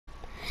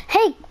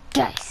Hey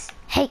guys,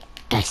 hey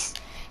guys,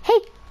 hey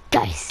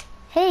guys,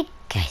 hey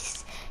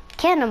guys.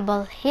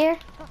 Cannibal here.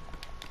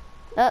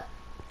 That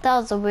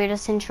was the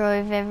weirdest intro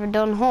I've ever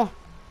done, huh?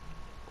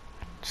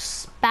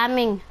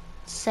 Spamming,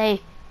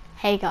 say,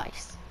 hey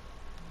guys.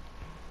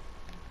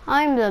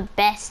 I'm the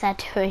best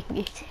at doing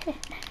it.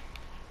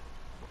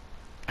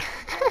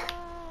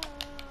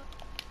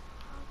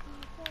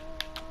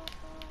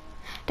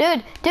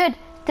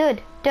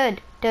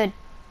 Dude.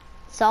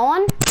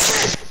 Someone?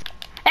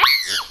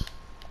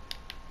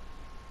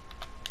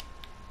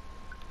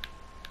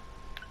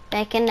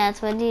 Back in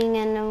that's what you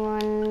and the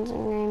ones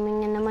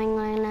screaming in the wing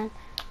line.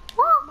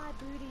 My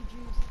booty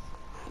juice.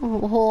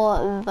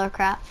 What the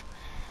crap?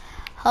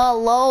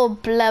 Hello,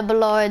 pleb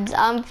lords.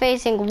 I'm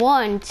facing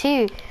 1,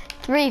 2,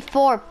 3,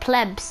 4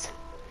 plebs.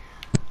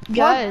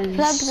 Guys. 4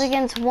 plebs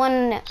against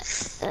one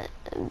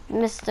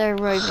Mr.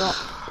 Robot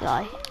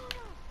guy.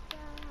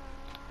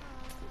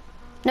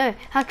 No,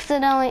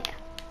 accidentally.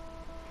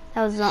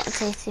 That was not a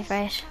tasty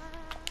phrase.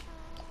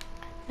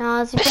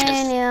 Now it's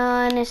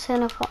opinion. It's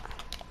in a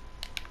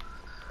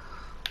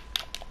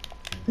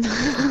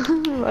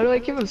Why do I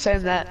keep on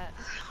saying that?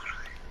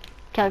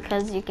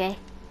 because you're gay.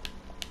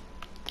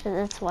 So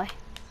that's why.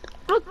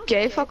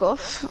 Okay, fuck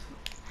off.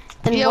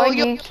 Then Yeah, why well, do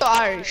you... you're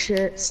Irish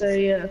shit, so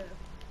yeah.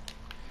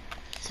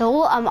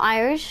 So I'm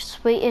Irish,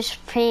 Swedish,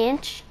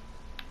 French,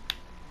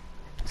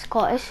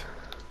 Scottish.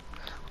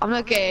 I'm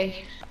not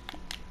gay.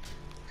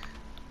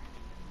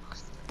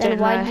 Then Don't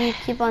why lie. do you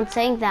keep on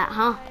saying that,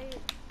 huh?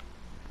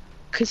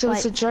 Cause it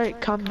was Wait. a joke,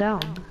 calm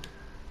down.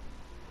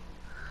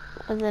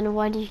 And then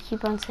why do you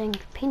keep on saying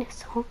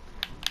penis, huh?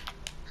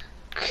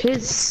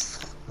 Cause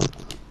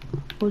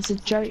it was a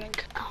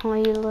joke. Oh,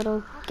 you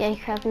little gay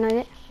crab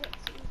nugget.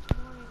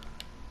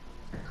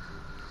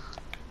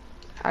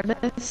 I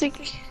don't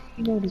think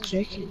you know what a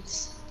joke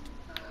is.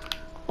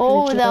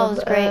 Oh, Good that job,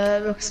 was great.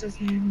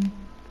 Rockstar.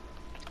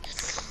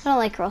 I don't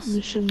like Ross.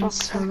 Missions,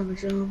 Rockstar. son of a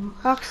job.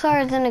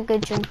 Rockstar isn't a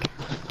good drink.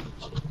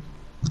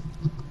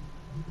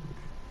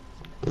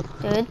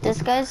 Dude,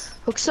 this guy's...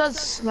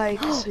 Rockstar's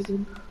like so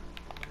good.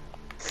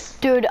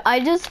 Dude, I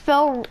just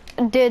fell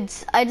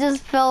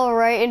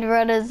right in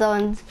front of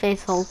someone's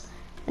face hole.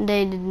 And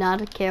they did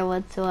not care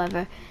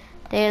whatsoever.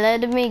 They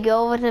let me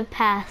go with a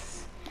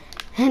pass.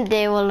 And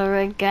they will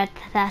regret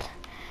that.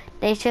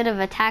 They should have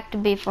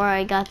attacked before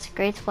I got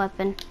Great's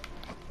weapon.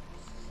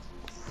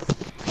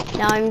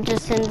 Now I'm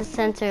just in the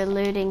center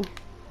looting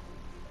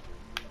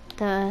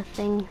the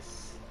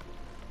things.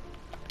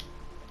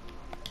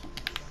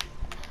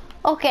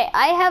 Okay,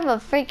 I have a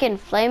freaking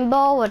flame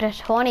bow with a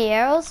 20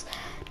 arrows.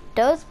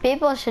 Those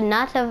people should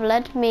not have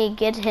let me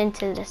get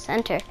into the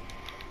center. If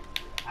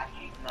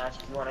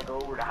you want to go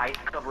over to high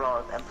school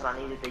brawls and put on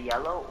either the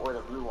yellow or the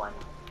blue one.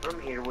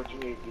 From here, what you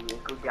need to do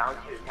is go down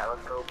to your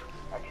telescope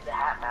and do the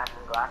hat, mask,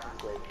 and glasses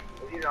glitch.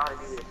 If you don't know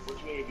how to do this, what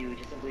you need to do is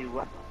just simply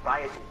run by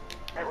it.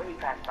 And when you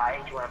pass by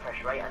it, you want to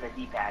press right on the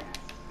D-pad.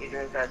 If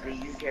there's the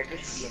user character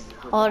should be in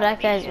Oh,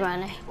 that guy's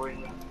running.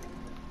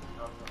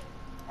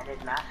 And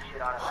his mask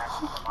should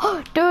automatically come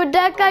on. Dude,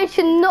 that guy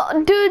should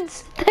not,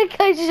 dudes, that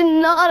guy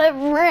should not have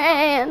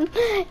ran.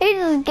 He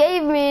just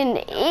gave me an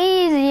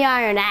easy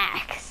iron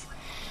axe.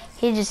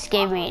 He just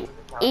gave me an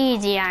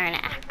easy iron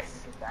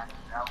axe.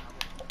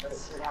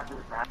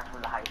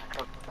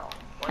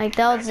 Like,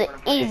 that was the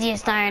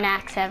easiest iron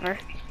axe ever.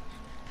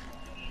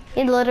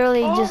 He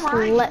literally just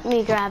let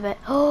me grab it.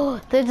 Oh,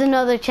 there's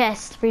another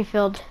chest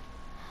refilled.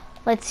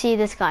 Let's see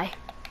this guy.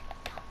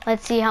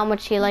 Let's see how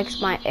much he likes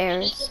my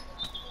arrows.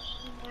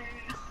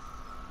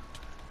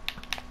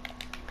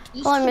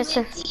 Hold on,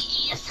 mister.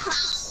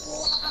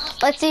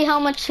 Let's see how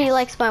much he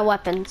likes my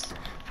weapons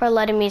for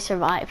letting me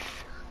survive.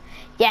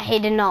 Yeah, he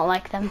did not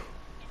like them.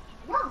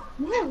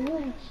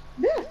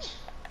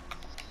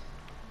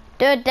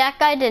 Dude, that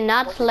guy did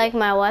not like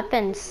my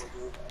weapons.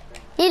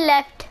 He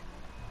left.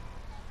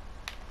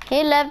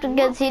 He left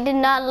because he did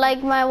not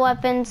like my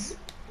weapons.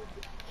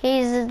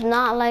 He does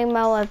not like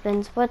my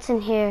weapons. What's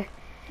in here?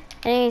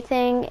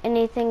 Anything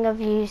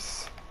of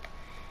use.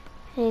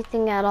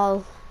 Anything at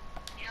all.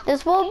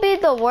 This will be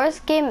the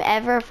worst game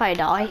ever if I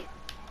die.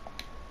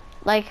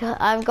 Like,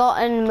 I've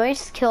gotten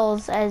most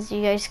kills, as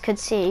you guys could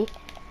see.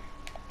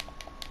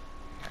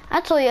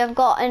 Actually, I've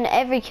gotten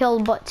every kill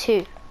but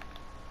 2.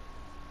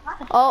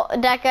 Oh,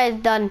 that guy's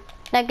done.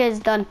 That guy's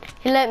done.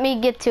 He let me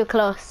get too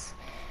close.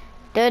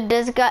 Dude,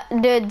 this guy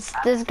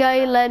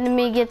let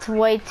me get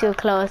way too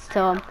close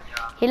to him.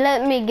 He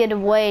let me get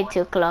way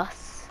too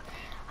close.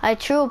 I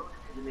threw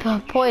a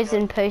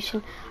poison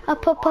potion. A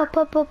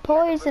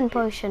poison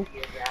potion.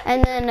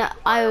 And then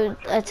I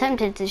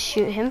attempted to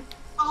shoot him.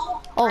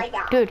 Oh,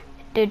 dude.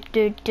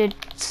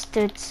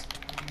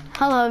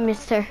 Hello,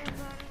 mister.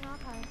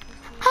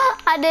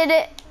 I did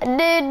it.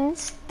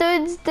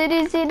 Did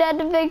you see that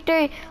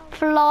victory?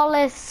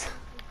 Flawless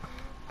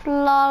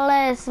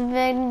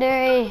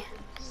victory.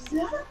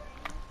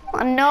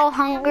 No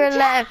hunger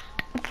left.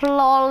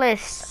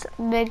 Flawless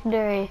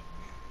victory.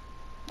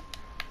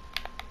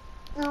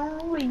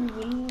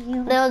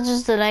 That was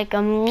just like a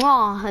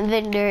mwah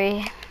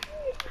victory.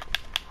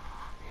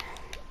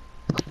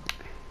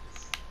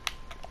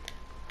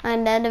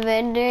 And that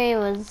victory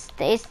was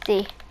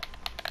tasty.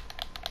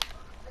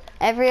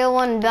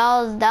 Everyone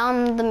bows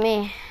down to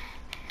me.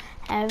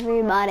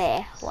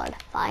 Everybody will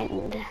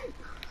find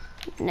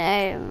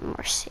no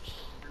mercy.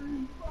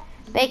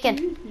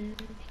 Bacon.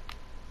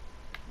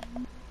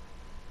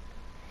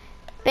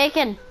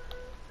 Bacon.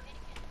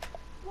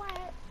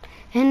 What?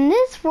 In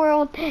this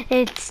world,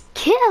 it's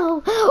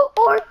kill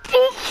or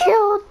be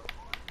killed.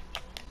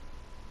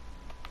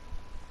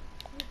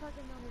 You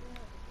fucking know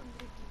that. I'm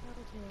gonna keep out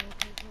of jail.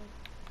 Okay,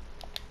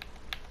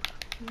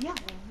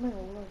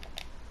 good.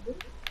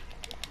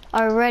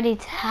 Are ready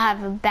to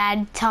have a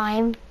bad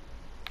time.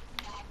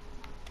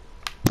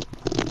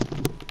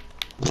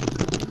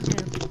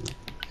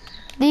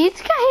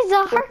 These guys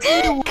are, because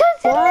in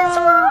this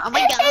world, Oh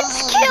my God.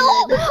 it's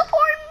kill or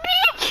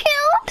be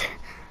killed.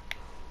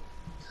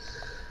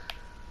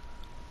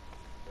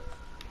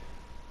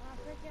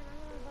 Freaking, I'm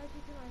gonna invite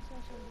you to my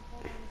session.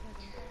 Hold on a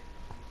second.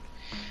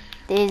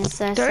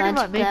 These are Don't such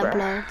invite me, bro.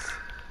 bloodlords.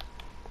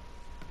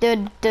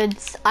 Dude,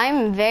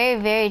 I'm very,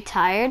 very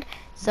tired.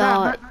 So,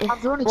 No, I'm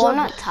doing a well, I'm job.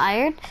 not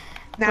tired,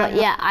 No, but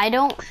no. yeah, I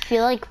don't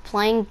feel like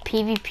playing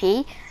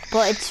PvP,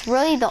 but it's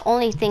really the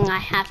only thing I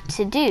have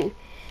to do.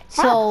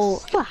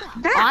 So,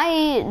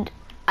 I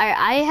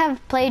have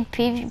played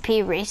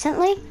PvP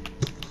recently,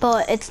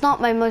 but it's not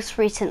my most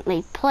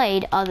recently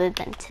played other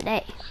than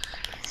today.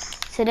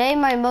 Today,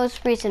 my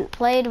most recent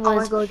played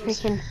was God.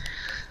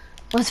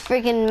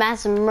 freaking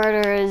mass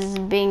murderers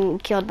being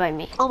killed by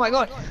me. Oh my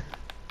God.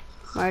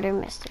 Murder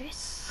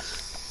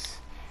mysteries.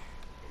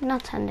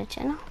 Not on the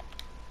channel.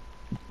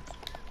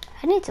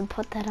 I need to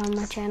put that on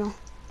my channel.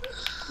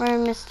 Murder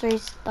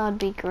mysteries, that'd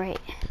be great.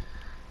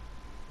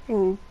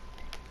 And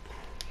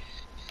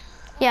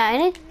yeah, I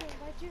need.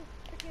 Invite you,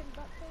 freaking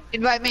butt face.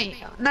 Invite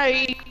me. No,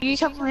 you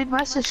come in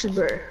my session,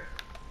 bro. Invite me,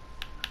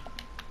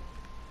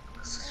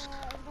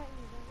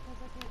 then,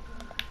 because I can't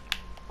join.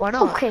 Why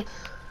not?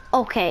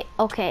 Okay.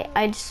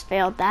 I just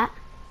failed that.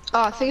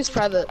 Oh, I think it's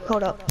private.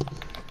 Hold up.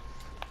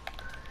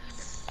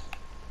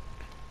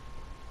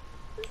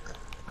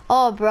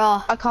 Oh,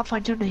 bro. I can't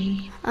find your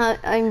name.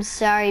 I'm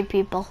sorry,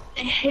 people.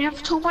 I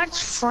have too much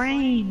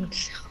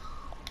friends.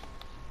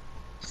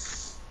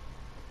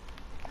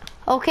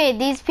 Okay,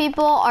 these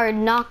people are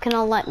not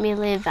gonna let me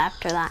live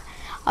after that.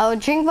 I will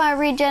drink my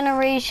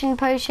regeneration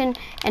potion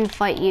and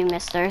fight you,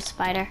 Mr.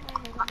 Spider.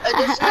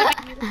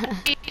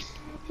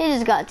 He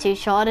just got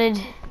two-shotted.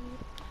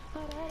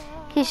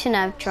 He shouldn't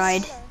have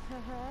tried.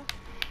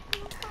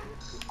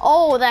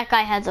 Oh, that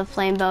guy has a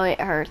flame bow.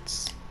 It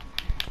hurts.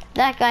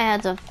 That guy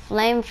has a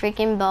flame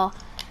freaking bow.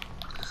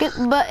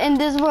 But in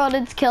this world,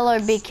 it's kill or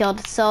be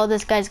killed. So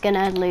this guy's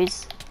gonna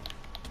lose.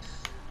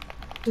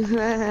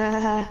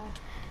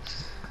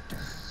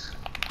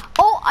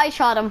 Oh, I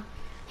shot him.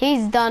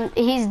 He's done.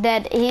 He's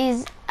dead.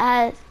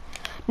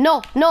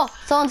 No,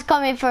 someone's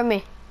coming for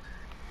me.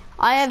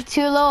 I have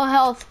too low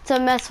health to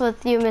mess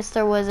with you,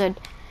 Mr. Wizard.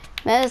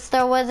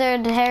 Mr.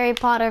 Wizard, Harry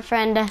Potter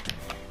friend.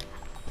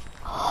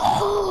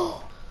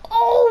 Oh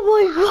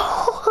my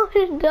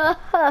God.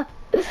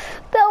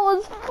 That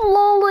was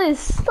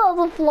flawless. That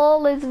was a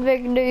flawless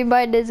victory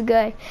by this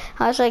guy.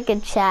 I wish I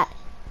could chat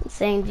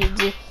saying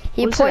GG.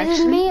 He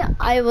poisoned me.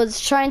 I was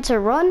trying to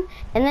run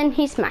and then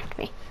he smacked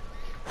me.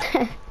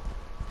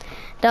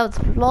 That was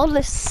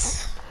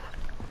flawless.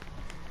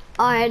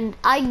 And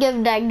I give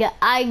it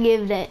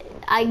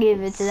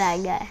to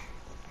that guy.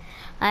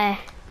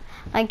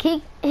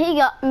 He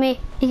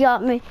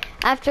got me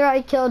after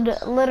I killed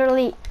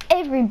literally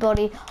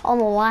everybody on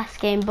the last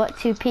game but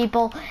 2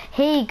 people.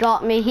 He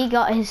got me. He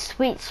got his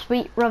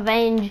sweet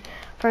revenge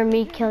for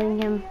me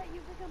killing him.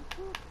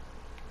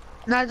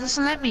 No, just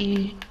let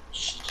me.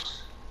 Should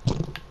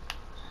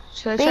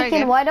I try Bacon,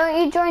 again? why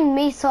don't you join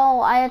me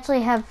so I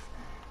actually have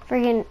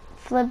freaking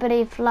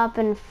flippity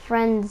flopping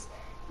friends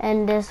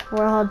in this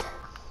world?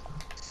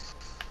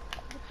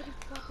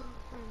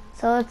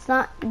 So it's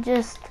not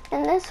just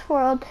in this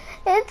world,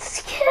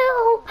 it's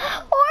kill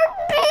or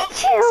be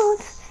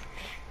killed.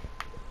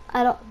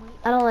 I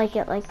don't like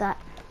it like that.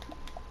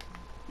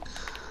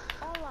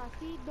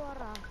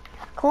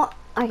 Come on,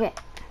 okay.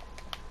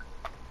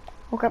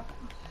 Okay,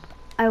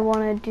 I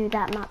wanna do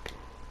that map.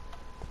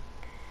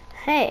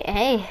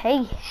 Hey,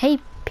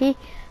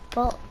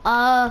 people,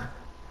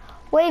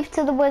 wave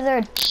to the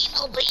wizard.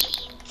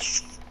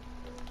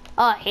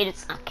 Oh, he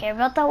does not care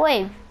about that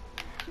wave.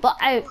 But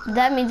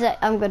that means that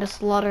I'm gonna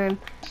slaughter him.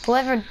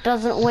 Whoever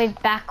doesn't wave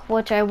back,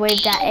 which I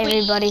waved at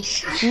everybody,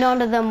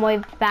 none of them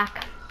waved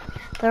back.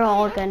 They're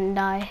all gonna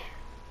die.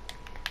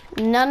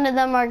 None of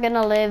them are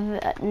gonna live.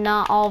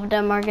 Not all of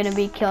them are gonna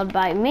be killed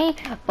by me,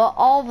 but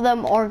all of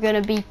them are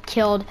gonna be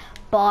killed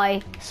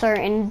by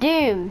certain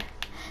doom.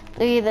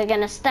 They're either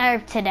gonna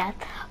starve to death,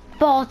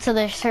 fall to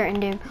their certain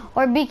doom,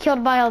 or be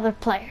killed by other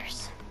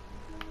players.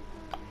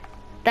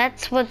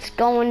 That's what's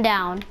going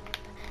down.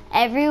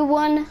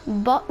 Everyone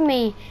but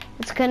me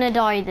is gonna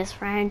die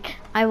this round.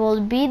 I will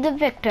be the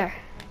victor.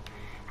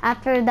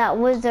 After that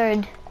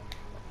wizard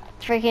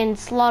freaking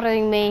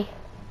slaughtering me,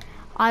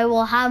 I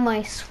will have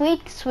my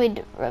sweet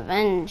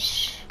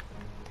revenge.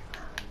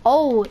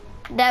 Oh,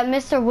 that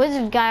Mr.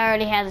 Wizard guy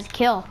already has his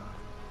kill.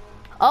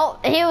 Oh,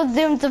 he was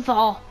doomed to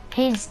fall.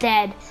 He's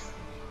dead.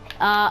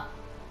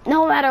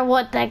 No matter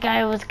what, that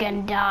guy was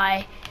gonna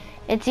die.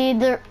 It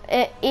either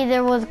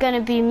was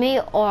gonna be me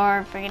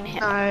or freaking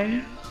him.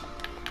 No.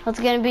 It's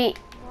gonna be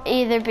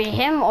either be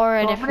him or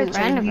a different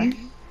randomer.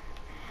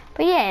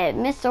 But yeah,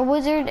 Mr.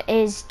 Wizard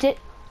is that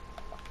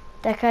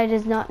guy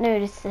does not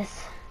notice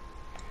this.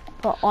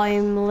 But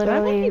I'm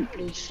literally,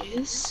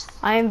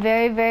 I am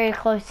very, very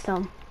close to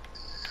him.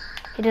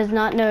 He does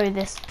not know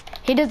this.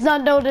 He does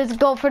not know this.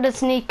 Go for the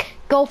sneak.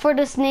 Go for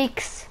the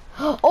sneaks.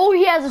 Oh,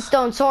 he has a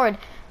stone sword.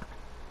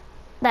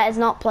 That is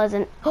not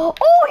pleasant. Oh,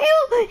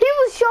 he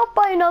was shot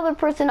by another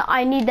person.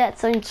 I need that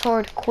stone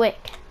sword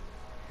quick.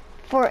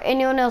 Before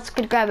anyone else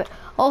could grab it.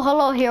 Oh,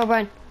 hello,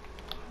 Herobrine.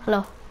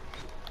 Hello.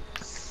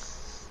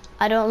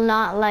 I do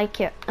not like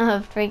your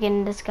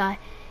freaking this guy.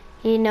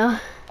 You know,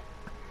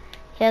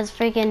 he has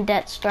freaking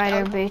Death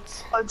Strider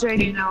boots. I'll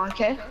join you now,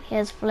 okay? He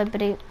has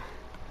flippity.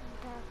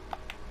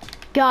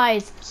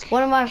 Guys,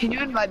 one of my Can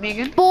you invite me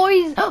again?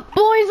 boys,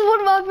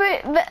 one of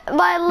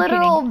my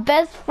literal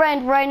best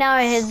friend right now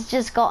has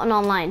just gotten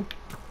online.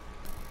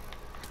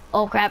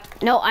 Oh crap!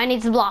 No, I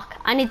need to block.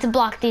 I need to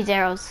block these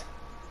arrows.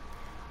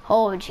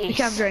 Oh jeez. You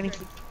can't do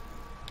anything.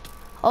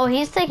 Oh,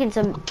 he's taking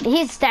some.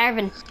 He's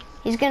starving.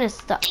 He's gonna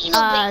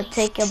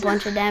take a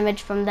bunch of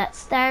damage from that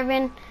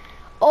starving.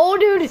 Oh,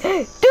 dude, he's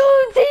dead,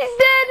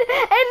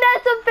 and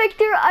that's a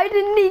victor. I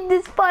didn't need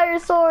this fire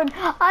sword.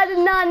 I did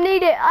not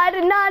need it. I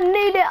did not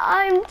need it.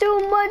 I'm too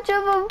much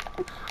of a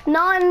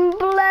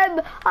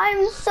non-pleb.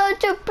 I'm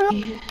such a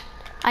pleb.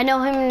 I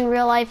know him in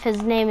real life.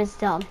 His name is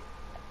Dylan.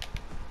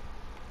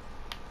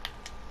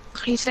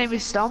 His name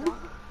is Dom?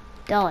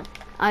 Dylan.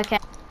 Okay.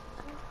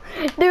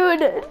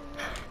 Dude,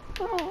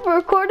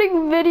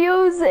 recording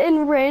videos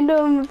in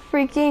random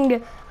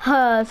freaking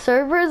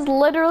servers,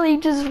 literally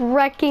just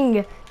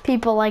wrecking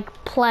people like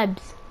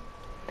plebs.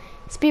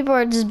 These people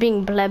are just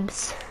being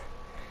plebs.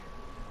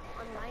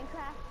 On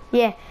Minecraft?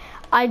 Yeah,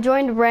 I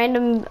joined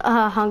random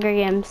Hunger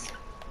Games.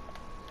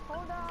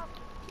 Hold up.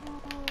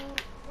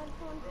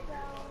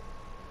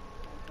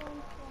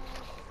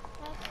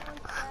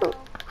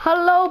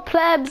 Hello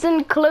plebs,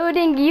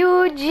 including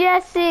you,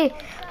 Jesse.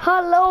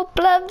 Hello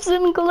plebs,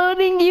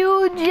 including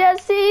you,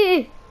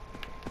 Jesse.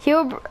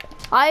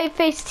 I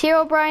faced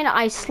Herobrine.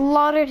 I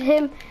slaughtered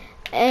him,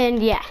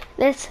 and yeah,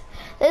 this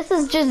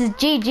is just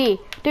GG,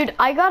 dude.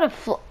 I got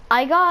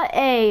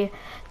a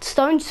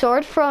stone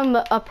sword from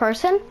a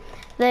person.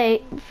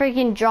 They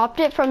freaking dropped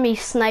it from me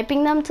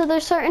sniping them to their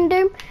certain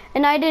doom,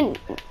 and I didn't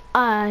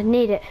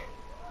need it.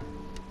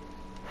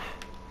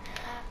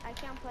 I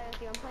can't play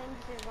with you. I'm playing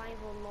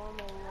survival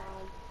normal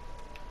world.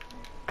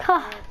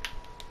 God.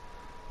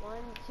 1,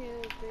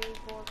 2, 3,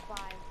 4, 5.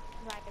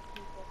 5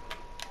 people.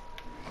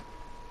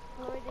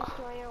 Lord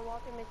Destroyer,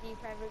 Walter Matthey,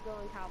 Forever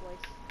Going Cowboys.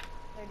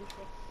 36.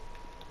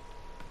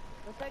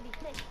 The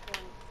 36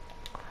 one.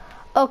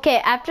 Okay,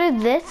 after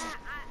this.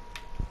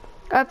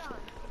 Hold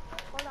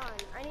on.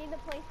 I need the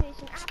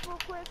PlayStation app real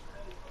quick.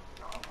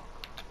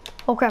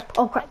 Oh crap!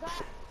 Oh crap!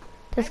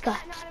 This guy.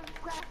 I got a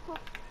graphical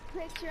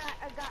picture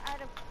I got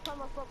out of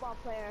from a football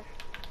player.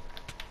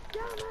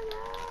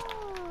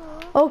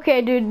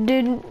 Okay,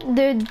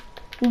 dudes,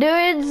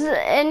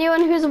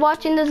 anyone who's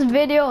watching this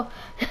video,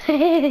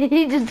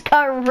 he just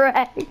got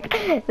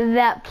wrecked.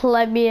 That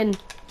plebeian.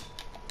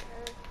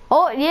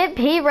 Oh, yep,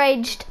 he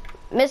raged.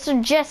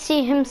 Mr.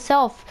 Jesse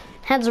himself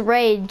has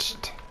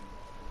raged.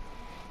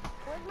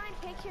 Where's my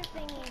picture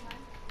thingy?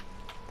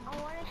 I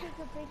want to take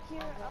a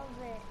picture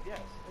of it. Yes.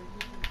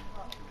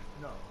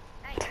 No.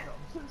 Hey.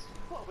 No. It's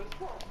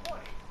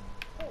 12:20.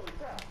 Holy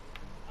crap.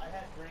 I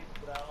had drinks,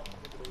 but I also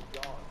think it was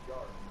yard.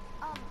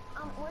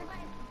 Where's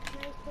my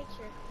nice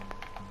picture?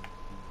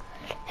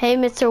 Hey,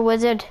 Mr.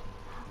 Wizard.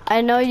 I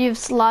know you've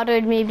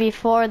slaughtered me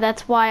before.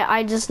 That's why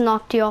I just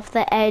knocked you off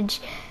the edge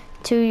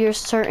to your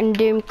certain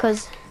doom,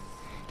 because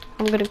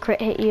I'm gonna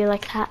crit hit you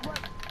like that.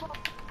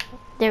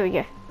 There we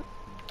go.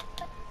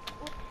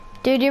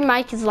 Dude, your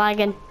mic is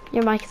lagging.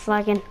 Your mic is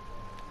lagging.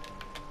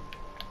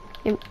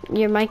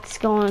 Your mic's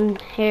going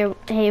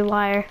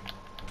haywire.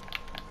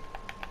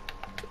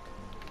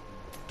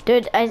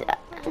 Dude,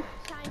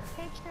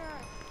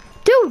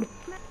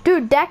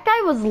 Dude, that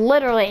guy was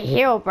literally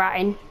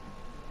Herobrine.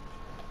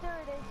 There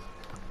it is.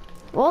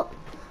 Well,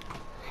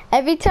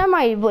 every time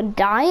I would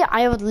die,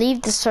 I would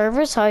leave the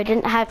server so I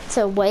didn't have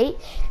to wait.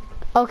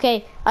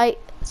 Okay, I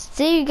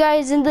see you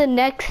guys in the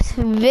next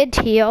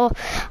video.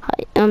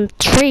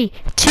 3,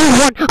 2,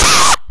 1.